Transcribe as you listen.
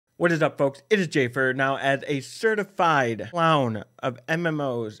What is up, folks? It is Jaypher. Now, as a certified clown of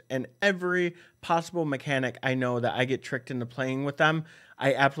MMOs and every possible mechanic I know that I get tricked into playing with them,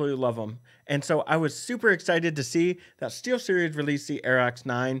 I absolutely love them. And so I was super excited to see that SteelSeries released the Aerox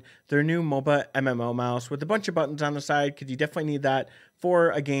 9, their new MOBA MMO mouse with a bunch of buttons on the side, because you definitely need that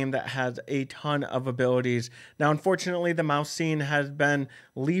for a game that has a ton of abilities. Now, unfortunately, the mouse scene has been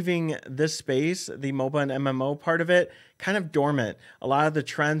leaving this space, the MOBA and MMO part of it, kind of dormant. A lot of the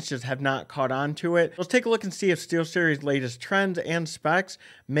trends just have not caught on to it. Let's take a look and see if SteelSeries' latest trends and specs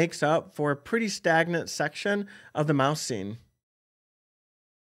makes up for a pretty stagnant section of the mouse scene.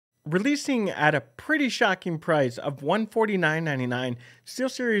 Releasing at a pretty shocking price of $149.99,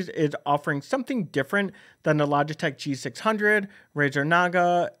 SteelSeries is offering something different than the Logitech G600, Razer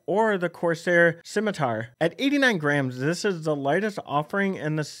Naga, or the Corsair Scimitar. At 89 grams, this is the lightest offering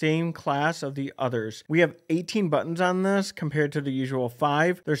in the same class of the others. We have 18 buttons on this compared to the usual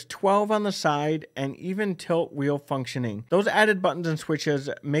 5. There's 12 on the side and even tilt wheel functioning. Those added buttons and switches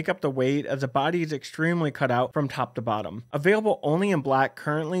make up the weight, as the body is extremely cut out from top to bottom. Available only in black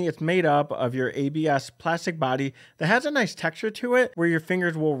currently, it's made up of your ABS plastic body that has a nice texture to it where your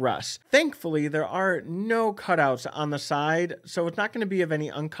fingers will rest. Thankfully, there are no cutouts on the side, so it's not going to be of any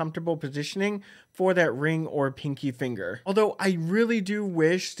uncomfortable positioning for that ring or pinky finger. Although I really do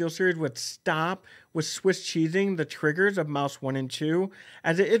wish SteelSeries would stop with Swiss cheesing the triggers of mouse 1 and 2,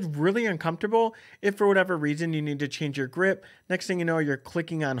 as it is really uncomfortable if for whatever reason you need to change your grip. Next thing you know, you're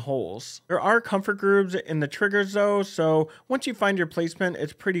clicking on holes. There are comfort grooves in the triggers though, so once you find your placement,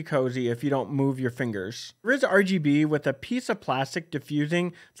 it's pretty cozy if you don't move your fingers. There is RGB with a piece of plastic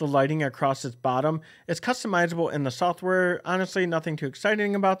diffusing the lighting across its bottom. It's customizable in the software. Honestly, nothing too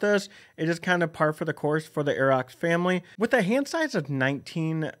exciting about this. It is kind of par for the course for the Aerox family. With a hand size of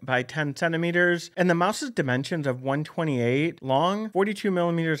 19 by 10 centimeters and the mouse's dimensions of 128 long, 42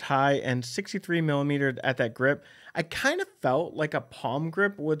 millimeters high, and 63 millimeters at that grip, I kind of felt like a palm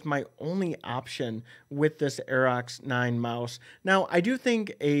grip was my only option with this Aerox 9 mouse. Now, I do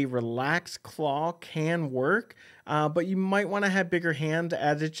think a relaxed claw can work, but you might want to have bigger hands,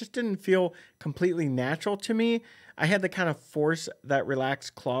 as it just didn't feel completely natural to me. I had to kind of force that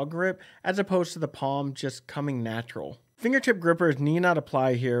relaxed claw grip as opposed to the palm just coming natural. Fingertip grippers need not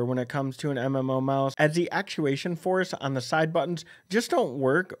apply here when it comes to an MMO mouse, as the actuation force on the side buttons just don't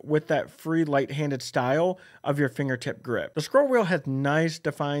work with that free light-handed style of your fingertip grip. The scroll wheel has nice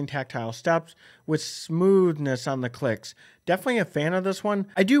defined tactile steps with smoothness on the clicks. Definitely a fan of this one.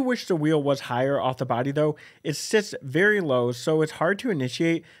 I do wish the wheel was higher off the body though. It sits very low, so it's hard to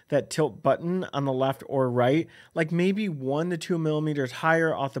initiate that tilt button on the left or right, like maybe 1 to 2 millimeters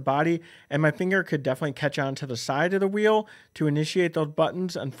higher off the body, and my finger could definitely catch on to the side of the wheel to initiate those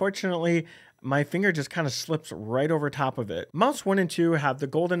buttons. Unfortunately, my finger just kind of slips right over top of it. Mouse 1 and 2 have the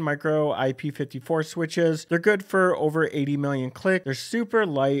golden micro IP54 switches. They're good for over 80 million clicks. They're super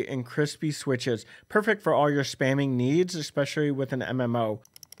light and crispy switches, perfect for all your spamming needs, especially with an MMO.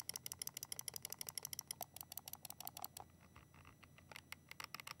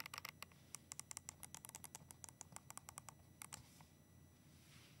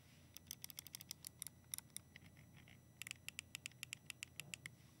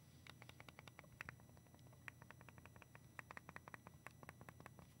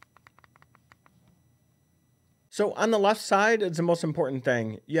 So on the left side is the most important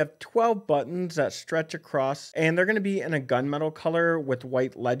thing. You have 12 buttons that stretch across, and they're going to be in a gunmetal color with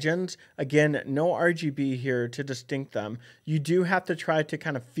white legends. Again, no RGB here to distinct them. You do have to try to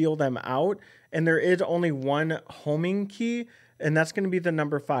kind of feel them out, and there is only one homing key, and that's going to be the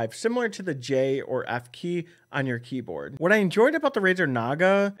number 5, similar to the J or F key on your keyboard. What I enjoyed about the Razer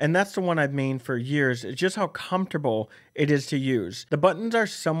Naga, and that's the one I've mained for years, is just how comfortable it is to use. The buttons are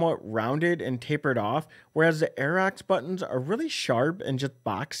somewhat rounded and tapered off, whereas the Aerox buttons are really sharp and just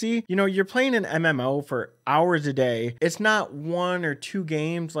boxy. You know, you're playing an MMO for hours a day. It's not 1 or 2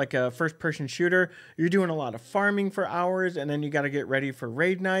 games like a first-person shooter. You're doing a lot of farming for hours, and then you got to get ready for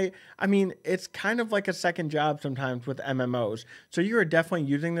raid night. I mean, it's kind of like a second job sometimes with MMOs. So you are definitely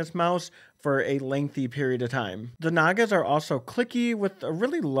using this mouse for a lengthy period of time. The Nagas are also clicky with a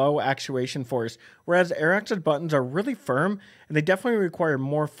really low actuation force, whereas Aerox's buttons are really firm and they definitely require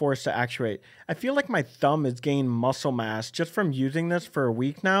more force to actuate. I feel like my thumb has gained muscle mass just from using this for a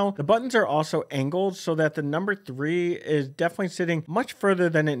week now. The buttons are also angled so that the number 3 is definitely sitting much further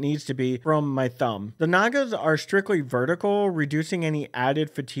than it needs to be from my thumb. The Nagas are strictly vertical, reducing any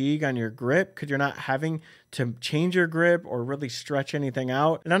added fatigue on your grip because you're not having to change your grip or really stretch anything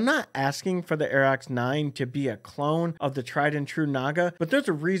out. And I'm not asking for the Aerox 9 to be a clone of the tried and true Naga, but there's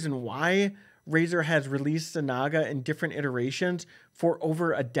a reason why Razer has released the Naga in different iterations for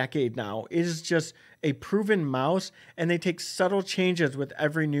over a decade now. It is just a proven mouse, and they take subtle changes with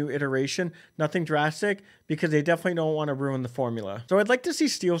every new iteration, nothing drastic, because they definitely don't want to ruin the formula. So I'd like to see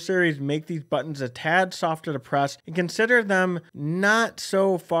SteelSeries make these buttons a tad softer to press and consider them not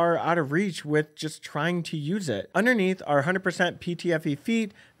so far out of reach with just trying to use it. Underneath are 100% PTFE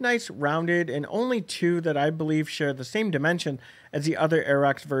feet, nice rounded, and only two that I believe share the same dimension as the other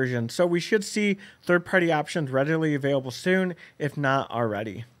Aerox version, so we should see third-party options readily available soon, if not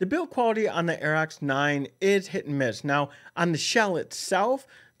already. The build quality on the Aerox 9 is hit and miss. Now, on the shell itself,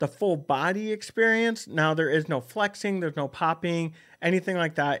 the full body experience, now there is no flexing, there's no popping, anything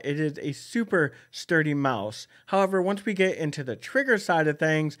like that. It is a super sturdy mouse. However, once we get into the trigger side of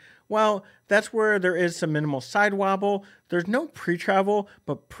things, well, that's where there is some minimal side wobble. There's no pre-travel,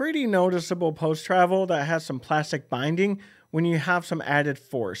 but pretty noticeable post-travel that has some plastic binding when you have some added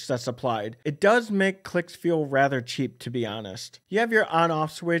force that's applied. It does make clicks feel rather cheap, to be honest. You have your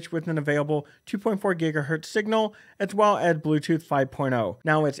on-off switch with an available 2.4 gigahertz signal, as well as Bluetooth 5.0.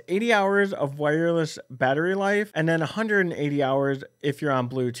 Now it's 80 hours of wireless battery life, and then 180 hours if you're on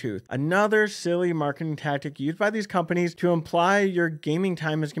Bluetooth. Another silly marketing tactic used by these companies to imply your gaming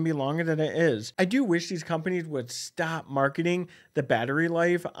time is gonna be longer than it is. I do wish these companies would stop marketing the battery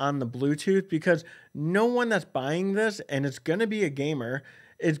life on the Bluetooth, because no one that's buying this, and it's going to be a gamer,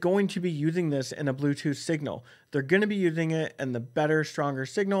 is going to be using this in a Bluetooth signal. They're going to be using it in the better, stronger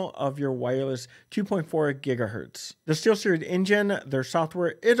signal of your wireless 2.4 gigahertz. The SteelSeries engine, their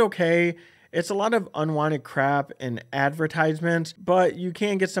software is okay. It's a lot of unwanted crap and advertisements, but you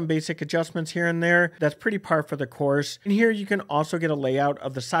can get some basic adjustments here and there. That's pretty par for the course. And here you can also get a layout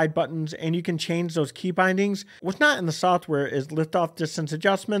of the side buttons, and you can change those key bindings. What's not in the software is liftoff distance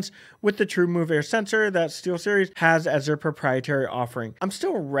adjustments with the True Move Air sensor that SteelSeries has as their proprietary offering. I'm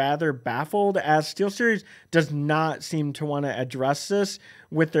still rather baffled, as SteelSeries does not seem to want to address this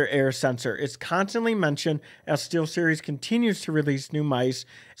with their air sensor. It's constantly mentioned as SteelSeries continues to release new mice.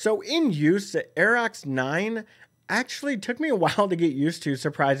 So in use, the Aerox 9 actually took me a while to get used to,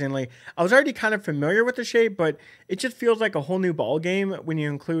 surprisingly. I was already kind of familiar with the shape, but it just feels like a whole new ball game when you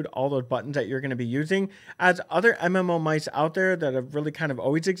include all those buttons that you're going to be using. As other MMO mice out there that have really kind of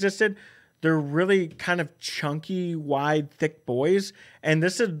always existed, they're really kind of chunky, wide, thick boys. And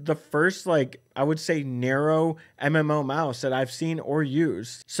this is the first, like, I would say narrow MMO mouse that I've seen or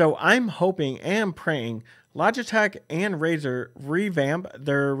used. So I'm hoping and praying Logitech and Razer revamp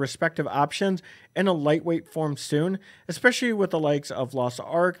their respective options in a lightweight form soon, especially with the likes of Lost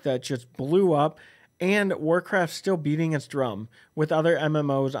Ark that just blew up, and Warcraft still beating its drum with other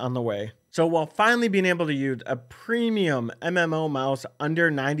MMOs on the way. So while finally being able to use a premium MMO mouse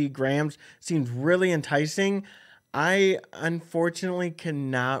under 90 grams seems really enticing, I unfortunately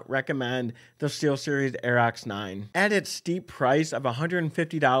cannot recommend the SteelSeries Aerox 9. At its steep price of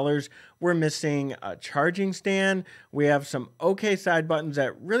 $150, we're missing a charging stand. We have some okay side buttons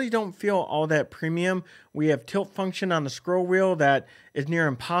that really don't feel all that premium. We have tilt function on the scroll wheel that is near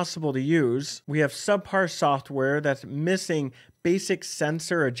impossible to use. We have subpar software that's missing basic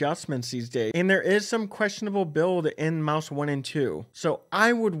sensor adjustments these days, and there is some questionable build in mouse 1 and 2. So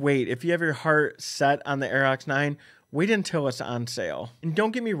I would wait. If you have your heart set on the Aerox 9, wait until it's on sale. And don't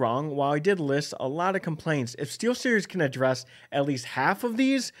get me wrong, while I did list a lot of complaints, if SteelSeries can address at least half of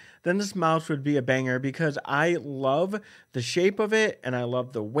these, then this mouse would be a banger, because I love the shape of it and I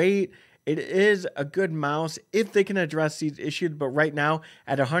love the weight. It is a good mouse if they can address these issues, but right now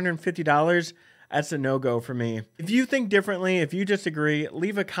at $150, that's a no-go for me. If you think differently, if you disagree,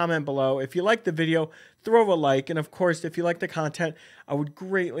 leave a comment below. If you like the video, throw a like. And of course, if you like the content, I would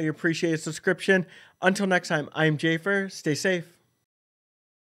greatly appreciate a subscription. Until next time, I'm Jaypher. Stay safe.